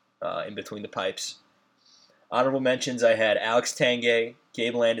Waugh in between the pipes. Honorable mentions, I had Alex Tanguay,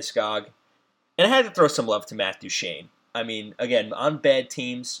 Gabe Landeskog, and I had to throw some love to Matt Duchene. I mean, again, on bad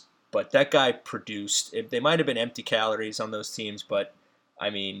teams, but that guy produced. They might have been empty calories on those teams, but, I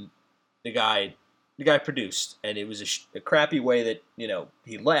mean, the guy produced, and it was a crappy way that,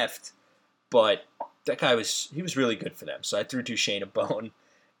 he left, but that guy was really good for them. So I threw Duchene a bone,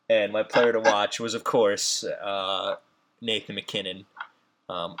 and my player to watch was, of course, Nathan MacKinnon.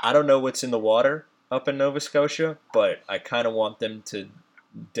 I don't know what's in the water up in Nova Scotia, but I kind of want them to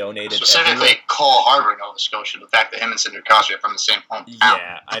donate it. Specifically, Cole Harbour, Nova Scotia. The fact that him and Sidney Crosby are from the same hometown.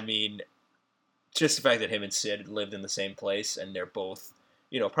 Yeah, I mean, just the fact that him and Sid lived in the same place, and they're both,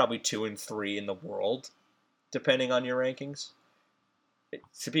 probably 2 and 3 in the world, depending on your rankings.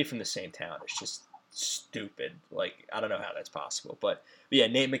 To be from the same town, it's just stupid. Like, I don't know how that's possible. But yeah,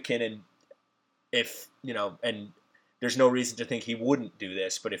 Nate MacKinnon, and there's no reason to think he wouldn't do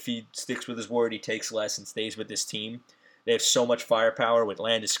this, but if he sticks with his word, he takes less and stays with this team. They have so much firepower with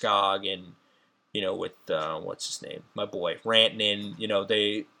Landeskog and, with, what's his name? My boy,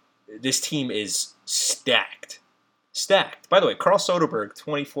 Rantanen. This team is stacked. Stacked. By the way, Carl Soderberg,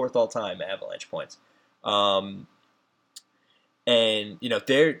 24th all-time Avalanche points.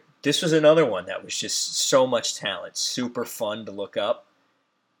 This was another one that was just so much talent. Super fun to look up.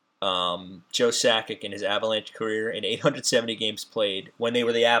 Joe Sakic in his Avalanche career in 870 games played when they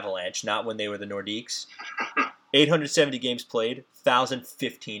were the Avalanche, not when they were the Nordiques. 870 games played,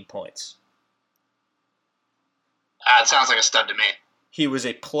 1,015 points. It sounds like a stud to me. He was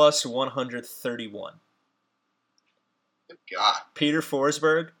a plus 131. Good God. Peter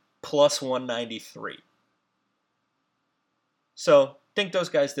Forsberg, plus 193. So, I think those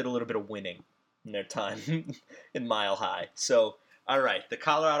guys did a little bit of winning in their time in Mile High. So, all right, the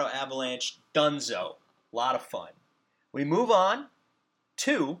Colorado Avalanche, dunzo. A lot of fun. We move on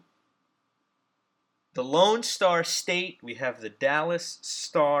to the Lone Star State. We have the Dallas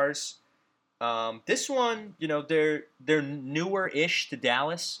Stars. This one, they're newer-ish to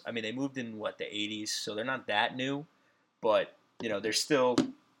Dallas. I mean, they moved in, the 80s, so they're not that new. But, there's still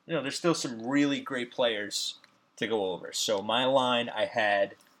some really great players to go over. So my line, I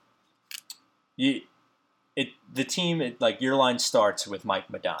had the team, your line starts with Mike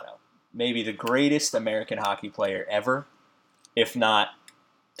Modano. Maybe the greatest American hockey player ever, if not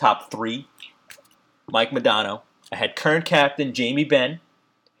top 3. Mike Modano. I had current captain Jamie Benn.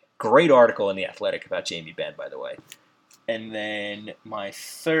 Great article in The Athletic about Jamie Benn, by the way. And then my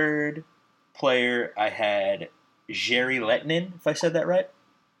third player, I had Jerry Lettinen, if I said that right.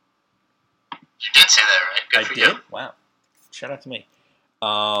 You did say that right. Good for did? You. Wow. Shout out to me.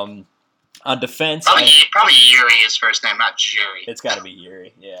 On defense... Probably Yuri is first name, not Jerry. It's got to be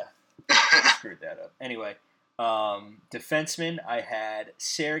Yuri, yeah. Screwed that up. Anyway, defenseman, I had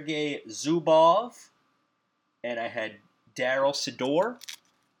Sergei Zubov, and I had Daryl Sidor.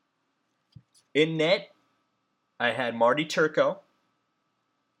 In net, I had Marty Turco.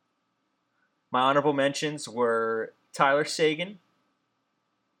 My honorable mentions were Tyler Seguin,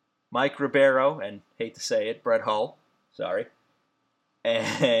 Mike Ribeiro, and hate to say it, Brett Hull. Sorry.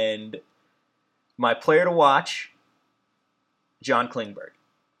 And my player to watch, John Klingberg.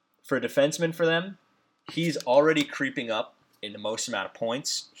 For a defenseman for them, he's already creeping up in the most amount of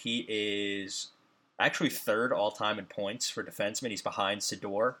points. He is actually third all-time in points for defenseman. He's behind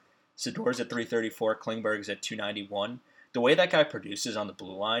Sidor. Sidor's at 334. Klingberg's at 291. The way that guy produces on the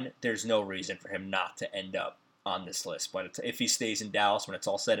blue line, there's no reason for him not to end up on this list. But if he stays in Dallas when it's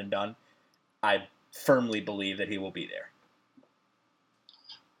all said and done, I firmly believe that he will be there.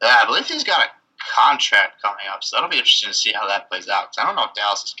 Yeah, I believe he's got a contract coming up, so that'll be interesting to see how that plays out. Because I don't know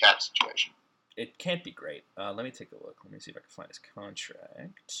Dallas' cap situation. It can't be great. Let me take a look. Let me see if I can find his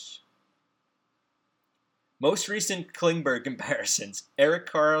contract. Most recent Klingberg comparisons. Erik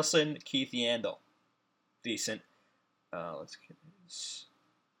Karlsson, Keith Yandel. Decent. Let's get this.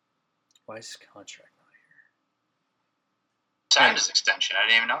 Why is his contract not Signed his extension. I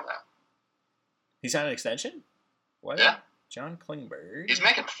didn't even know that. He signed an extension? What? Yeah. John Klingberg. He's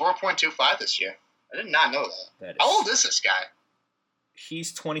making $4.25 this year. I did not know that. That How old is this guy?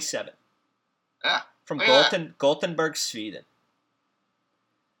 He's 27. Yeah. From Look at Gothenburg, Sweden.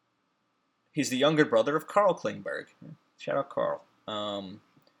 He's the younger brother of Carl Klingberg. Shout out Carl.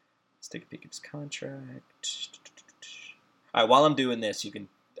 Let's take a peek at his contract. All right, while I'm doing this,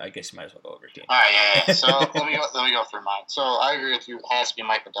 I guess you might as well go over it. All right, yeah. So let me go through mine. So I agree with you. It has to be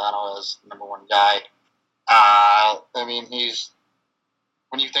Mike Modano as the number one guy. I mean,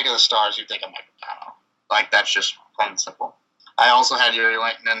 when you think of the Stars, you think of Mike Modano. Like, that's just plain and simple. I also had Jere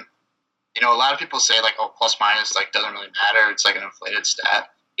Lehtinen. You know, a lot of people say, like, oh, plus minus, like, doesn't really matter. It's like an inflated stat.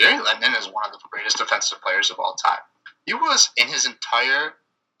 Jere Lehtinen is one of the greatest defensive players of all time. He was, in his entire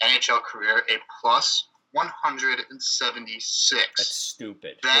NHL career, a plus 176. That's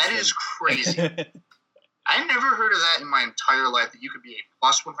stupid. That is crazy. I never heard of that in my entire life, that you could be a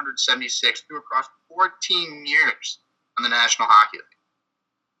plus 176 through across 14 years on the National Hockey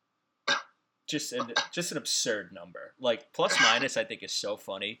League. Just an absurd number. Like, plus minus, I think, is so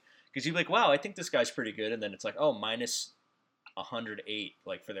funny. Because you're like, wow, I think this guy's pretty good. And then it's like, oh, minus 108,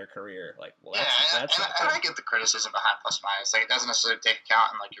 like, for their career. Like, well, that's not and good. I get the criticism behind plus minus. Like, it doesn't necessarily take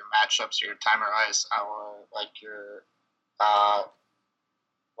account in, like, your matchups, your timer ice, or, like, your,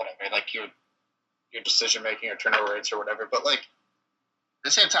 whatever, like, your decision making or turnover rates or whatever. But, like, at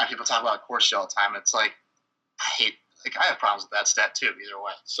the same time, people talk about Corsi all the time. It's like, I have problems with that stat too. Either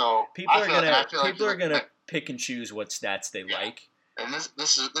way, so people are gonna pick and choose what stats they like. And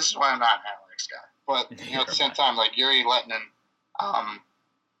this is why I'm not an analytics guy. But you know, at the same time, like Jere Lehtinen,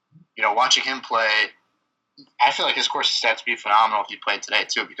 you know, watching him play, I feel like his Corsi stats would be phenomenal if he played today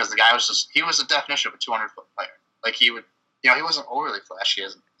too, because the guy was the definition of a 200-foot player. Like, he would, you know, he wasn't overly flashy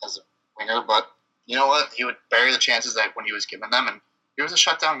as a winger, but you know what? He would bury the chances that when he was given them, and he was a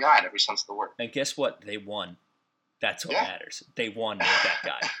shutdown guy in every sense of the word. And guess what? They won. That's what matters. They won with that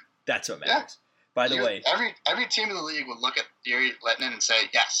guy. That's what matters. By the way, every team in the league would look at Jere Lehtinen and say,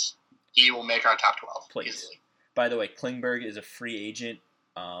 yes, he will make our top 12. Please. Easily. By the way, Klingberg is a free agent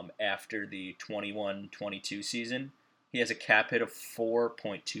after the 21-22 season. He has a cap hit of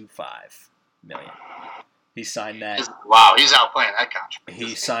 $4.25 million. He signed that. Wow, he's outplaying that contract.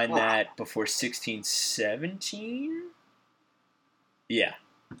 He signed that before 16-17? Yeah.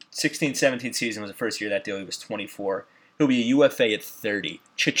 16-17 season was the first year of that deal. He was 24. He'll be a UFA at 30.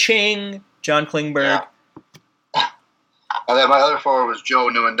 Cha-ching! John Klingberg. Yeah. And then my other forward was Joe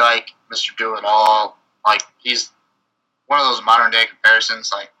Nieuwendyk, Mr. Do-It-All. Like, he's one of those modern-day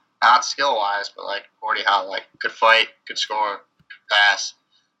comparisons, like, not skill-wise, but, like, Gordie Howe, like, could fight, could score, could pass,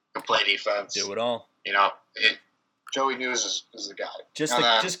 could play defense. Do it all. You know, Joey News is the guy.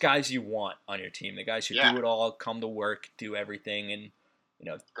 Just guys you want on your team. The guys who do it all, come to work, do everything, and, you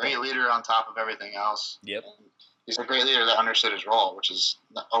know. Great leader on top of everything else. Yep. And he's a great leader that understood his role, which is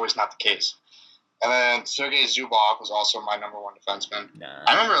always not the case. And then Sergei Zubov was also my number one defenseman. Nah.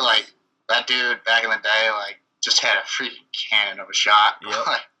 I remember, like, that dude back in the day, like, just had a freaking cannon of a shot. Yep.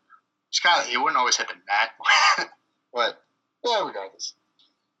 Like, he wouldn't always hit the net. But, yeah, regardless.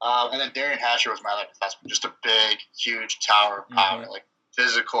 And then Darian Hatcher was my other defenseman. Just a big, huge tower of power. Like,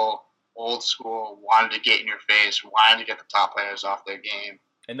 physical, old school, wanted to get in your face, wanted to get the top players off their game.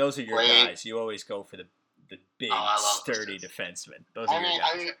 And those are your guys. You always go for the big, sturdy defensemen. Those are your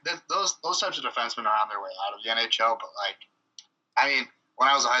guys. I mean, those types of defensemen are on their way out of the NHL, but, like, I mean, when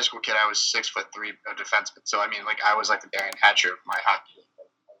I was a high school kid, I was 6'3" defenseman. So, I mean, like, I was like the Darian Hatcher of my hockey league. I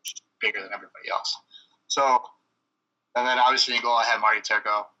was just bigger than everybody else. So, and then obviously in goal, I had Marty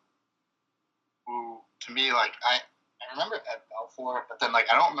Turco, who, to me, like, I remember Ed Belfour, but then, like,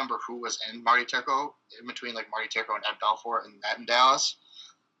 I don't remember who was in Marty Turco, in between, like, Marty Turco and Ed Belfour and that in Dallas.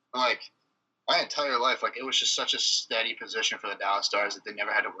 But, like, my entire life, like, it was just such a steady position for the Dallas Stars that they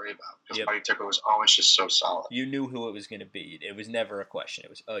never had to worry about, because Marty Turco was always just so solid. You knew who it was going to be. It was never a question. It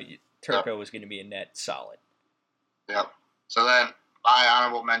was, Turco was going to be a net solid. Yep. So then my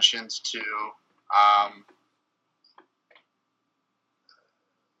honorable mentions to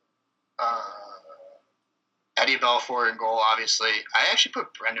Eddie Belfour in goal, obviously. I actually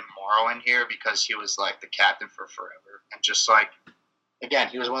put Brendan Morrow in here because he was, like, the captain for forever. And just, like, again,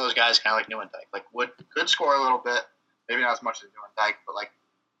 he was one of those guys kind of like Nieuwendyk. Like, could score a little bit, maybe not as much as Nieuwendyk, but, like,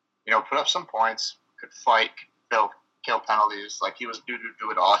 you know, put up some points, could fight, kill penalties. Like, he was do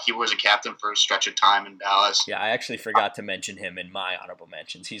it all. He was a captain for a stretch of time in Dallas. Yeah, I actually forgot to mention him in my honorable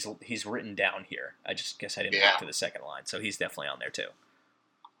mentions. He's written down here. I just guess I didn't look to the second line, so he's definitely on there too.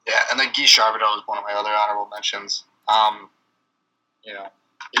 Yeah, and then Guy Charbonneau is one of my other honorable mentions. You know,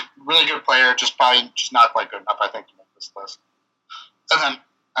 really good player, just not quite good enough, I think, to make this list. And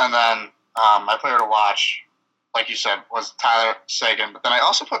then my player to watch, like you said, was Tyler Seguin. But then I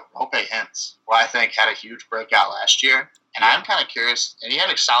also put Roope Hintz, who I think had a huge breakout last year. And I'm kind of curious, and he had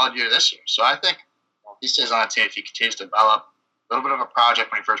a solid year this year. So I think if he stays on the team, if he continues to develop, a little bit of a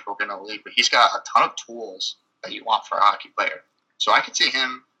project when he first broke into the league, but he's got a ton of tools that you want for a hockey player. So I could see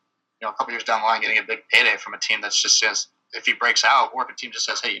him, a couple years down the line getting a big payday from a team that just says, if he breaks out, or if a team just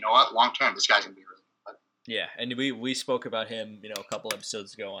says, hey, you know what, long term, this guy's going to be really good. Yeah, and we spoke about him, a couple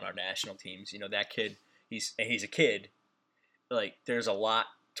episodes ago on our national teams. That kid, he's a kid. Like, there's a lot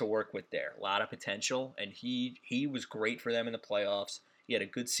to work with there, a lot of potential, and he was great for them in the playoffs. He had a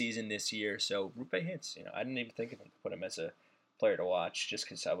good season this year, so Roope Hintz, I didn't even think of him to put him as a player to watch just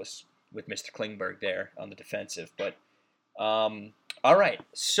because I was with Mr. Klingberg there on the defensive. But all right,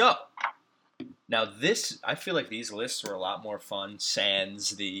 so now I feel like these lists were a lot more fun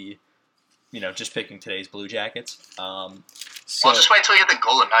sans the just picking today's Blue Jackets. Well, just wait till you get the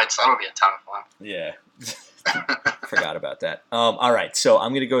Golden Knights. That'll be a ton of fun. Yeah. Forgot about that. All right, so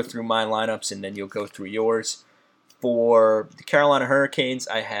I'm going to go through my lineups, and then you'll go through yours. For the Carolina Hurricanes,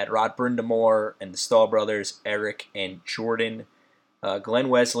 I had Rod Brind'Amour and the Stahl brothers, Eric and Jordan. Glenn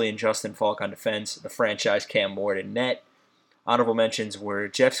Wesley and Justin Falk on defense. The franchise Cam Ward in net. Honorable mentions were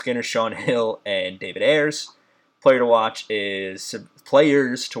Jeff Skinner, Sean Hill, and David Ayers. Players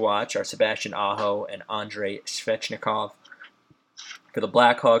to watch are Sebastian Aho and Andrei Svechnikov. For the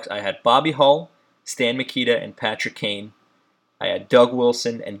Blackhawks, I had Bobby Hull, Stan Mikita, and Patrick Kane. I had Doug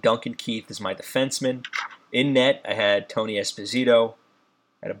Wilson and Duncan Keith as my defensemen. In net, I had Tony Esposito.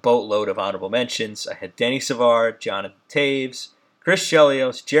 I had a boatload of honorable mentions. I had Denny Savard, Jonathan Taves, Chris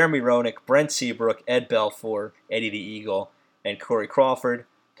Chelios, Jeremy Roenick, Brent Seabrook, Ed Belfour, Eddie the Eagle, and Corey Crawford.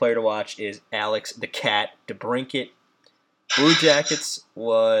 Player to watch is Alex the Cat DeBrincat. Blue Jackets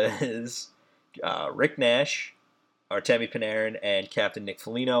was Rick Nash, Artemi Panarin, and Captain Nick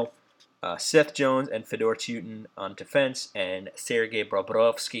Foligno. Seth Jones and Fedor Tyutin on defense, and Sergei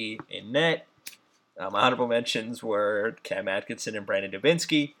Bobrovsky in net. My honorable mentions were Cam Atkinson and Brandon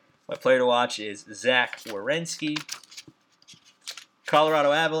Dubinsky. My player to watch is Zach Werenski.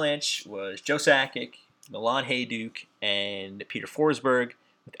 Colorado Avalanche was Joe Sakic, Milan Hajduk, and Peter Forsberg,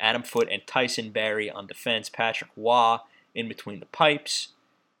 with Adam Foote and Tyson Barrie on defense. Patrick Waugh in between the pipes.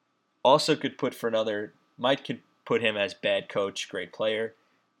 Also could put him as bad coach, great player.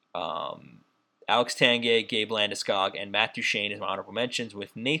 Alex Tanguay, Gabe Landeskog, and Matt Duchene as my honorable mentions,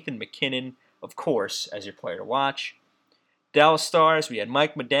 with Nathan MacKinnon, of course, as your player to watch. Dallas Stars, we had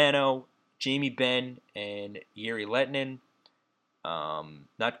Mike Modano, Jamie Benn, and Yuri Lettinen.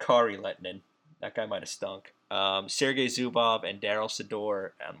 Not Kari Lettinen. That guy might have stunk. Sergei Zubov and Daryl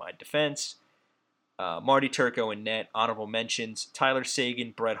Sador on my defense. Marty Turco in net. Honorable mentions, Tyler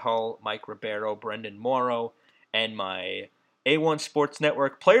Seguin, Brett Hull, Mike Ribeiro, Brendan Morrow, and my A1 Sports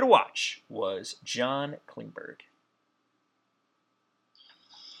Network player to watch was John Klingberg.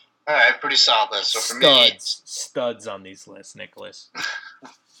 All right, pretty solid list. So for studs on these lists, Nicholas.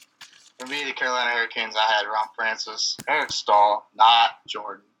 For me, the Carolina Hurricanes, I had Ron Francis, Eric Stahl, not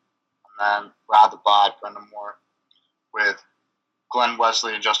Jordan, and then Rod the Bod, Brendan Moore, with Glenn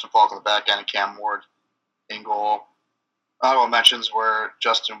Wesley and Justin Falk on the back end, and Cam Ward in goal. Honorable mentions were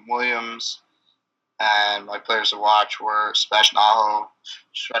Justin Williams, and my players to watch were Sebastian Aho,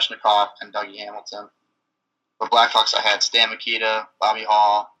 Svechnikov, and Dougie Hamilton. The Blackhawks, I had Stan Mikita, Bobby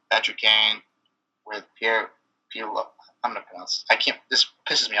Hall, Patrick Kane, with Pierre Pilot. I'm going to pronounce it. This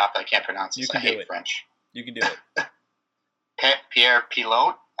pisses me off that I can't pronounce this. I hate French. You can do it. Pierre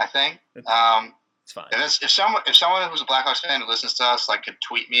Pilot, I think. It's fine. If someone who's a Blackhawks fan who listens to us could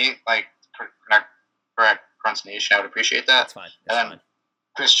tweet me correct pronunciation, I would appreciate that. That's fine. And then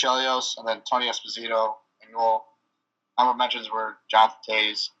Chris Chelios, and then Tony Esposito in goal. Honorable mentions were Jonathan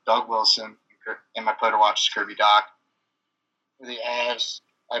Taves, Doug Wilson, and my player to watch is Kirby Dach. For the Avs,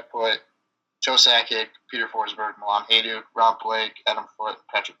 I put Joe Sakic, Peter Forsberg, Milan Hajduk, Rob Blake, Adam Foote,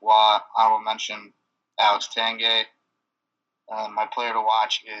 Patrick Waugh. Honorable mention, Alex Tanguay. And my player to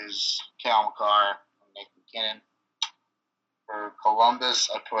watch is Cal McCarr and Nathan MacKinnon. For Columbus,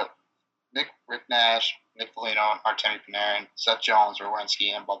 I put Rick Nash, Nick Foligno, Artemi Panarin, Seth Jones,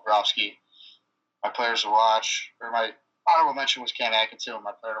 Werenski, and Bobrovsky. My players to watch, or my honorable mention was Cam Atkinson, and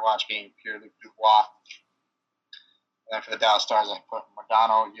my player to watch being Pierre-Luc Dubois. And then for the Dallas Stars, I put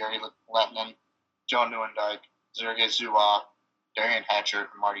Modano, Yuri Lettinen, Joe Nieuwendyk, Sergei Zubov, Darian Hatcher,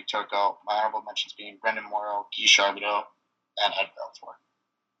 and Marty Turco. My honorable mentions being Brendan Morrow, Guy Charbonneau, and Ed Belfour.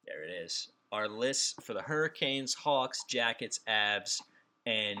 There it is. Our list for the Hurricanes, Hawks, Jackets, Avs,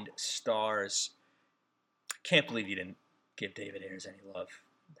 and Stars. Can't believe you didn't give David Ayers any love.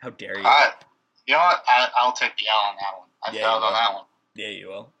 How dare you? You know what? I'll take the L on that one. I failed on that one. Yeah, you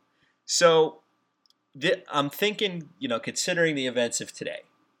will. So, I'm thinking, considering the events of today,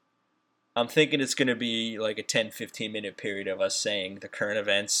 I'm thinking it's going to be like a 10, 15-minute period of us saying the current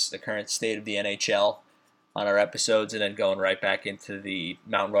events, the current state of the NHL on our episodes, and then going right back into the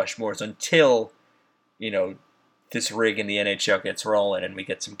Mount Rushmores until, this rig in the NHL gets rolling and we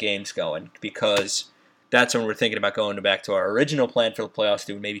get some games going, because that's when we're thinking about going back to our original plan for the playoffs,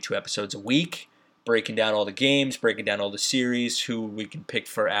 doing maybe 2 episodes a week, breaking down all the games, breaking down all the series, who we can pick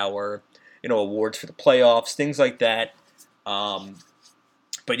for our, awards for the playoffs, things like that.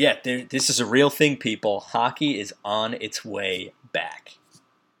 But yeah, this is a real thing, people. Hockey is on its way back.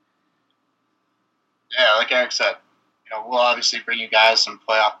 Yeah, like Eric said, we'll obviously bring you guys some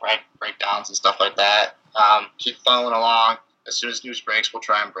playoff breakdowns and stuff like that. Keep following along. As soon as news breaks, we'll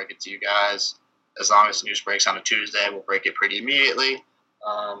try and break it to you guys. As long as the news breaks on a Tuesday, we'll break it pretty immediately.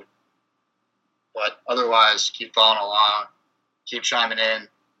 But otherwise, keep following along. Keep chiming in.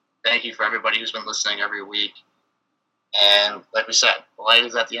 Thank you for everybody who's been listening every week. And like we said, the light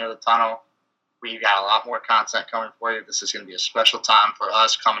is at the end of the tunnel. We've got a lot more content coming for you. This is going to be a special time for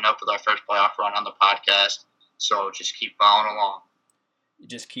us coming up with our first playoff run on the podcast. So just keep following along. You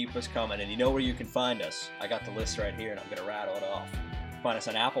just keep us coming. And you know where you can find us. I got the list right here, and I'm going to rattle it off. Find us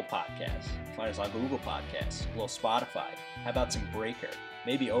on Apple Podcasts. Find us on Google Podcasts. Well, Spotify. How about some Breaker?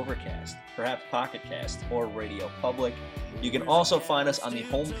 Maybe Overcast. Perhaps Pocket Cast or Radio Public. You can also find us on the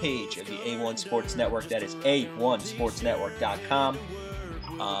homepage of the A1 Sports Network. That is A1SportsNetwork.com.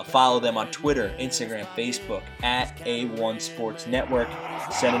 Follow them on Twitter, Instagram, Facebook at A1 Sports Network.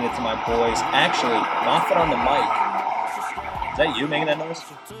 Sending it to my boys. Actually, Moffat on the mic. Is that you making that noise?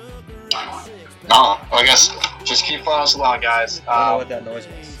 No, I guess just keep following us along, guys. I don't know what that noise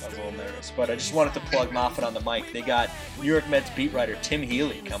was. I was a little nervous. But I just wanted to plug Moffat on the mic. They got New York Mets beat writer Tim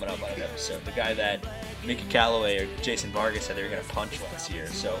Healy coming up on an episode. The guy that Mickey Callaway or Jason Vargas said they were going to punch last year.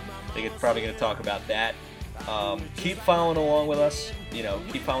 So they're probably going to talk about that. Keep following along with us.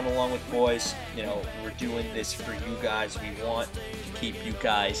 Keep following along with boys. We're doing this for you guys. We want to keep you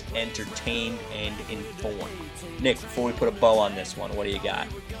guys entertained and informed. Nick, before we put a bow on this one, what do you got?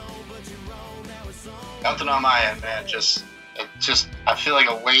 Nothing on my end, man. I feel like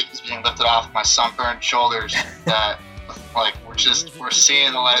a weight is being lifted off my sunburned shoulders. That, we're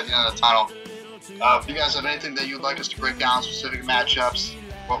seeing the light at the end of the tunnel. If you guys have anything that you'd like us to break down, specific matchups,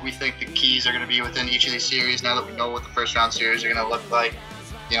 what we think the keys are going to be within each of these series, now that we know what the first round series are going to look like,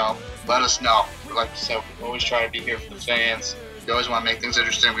 let us know. Like I said, we always try to be here for the fans. We always want to make things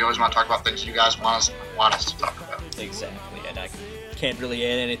interesting. We always want to talk about things you guys want us to talk about. Exactly, and I can't really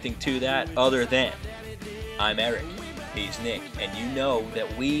add anything to that other than I'm Eric, he's Nick, and you know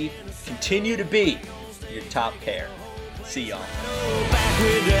that we continue to be your top pair. See y'all. Back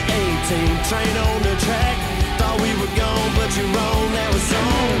with the 18 train on the track. Thought we were gone, but you're wrong. That was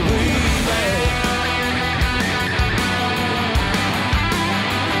on.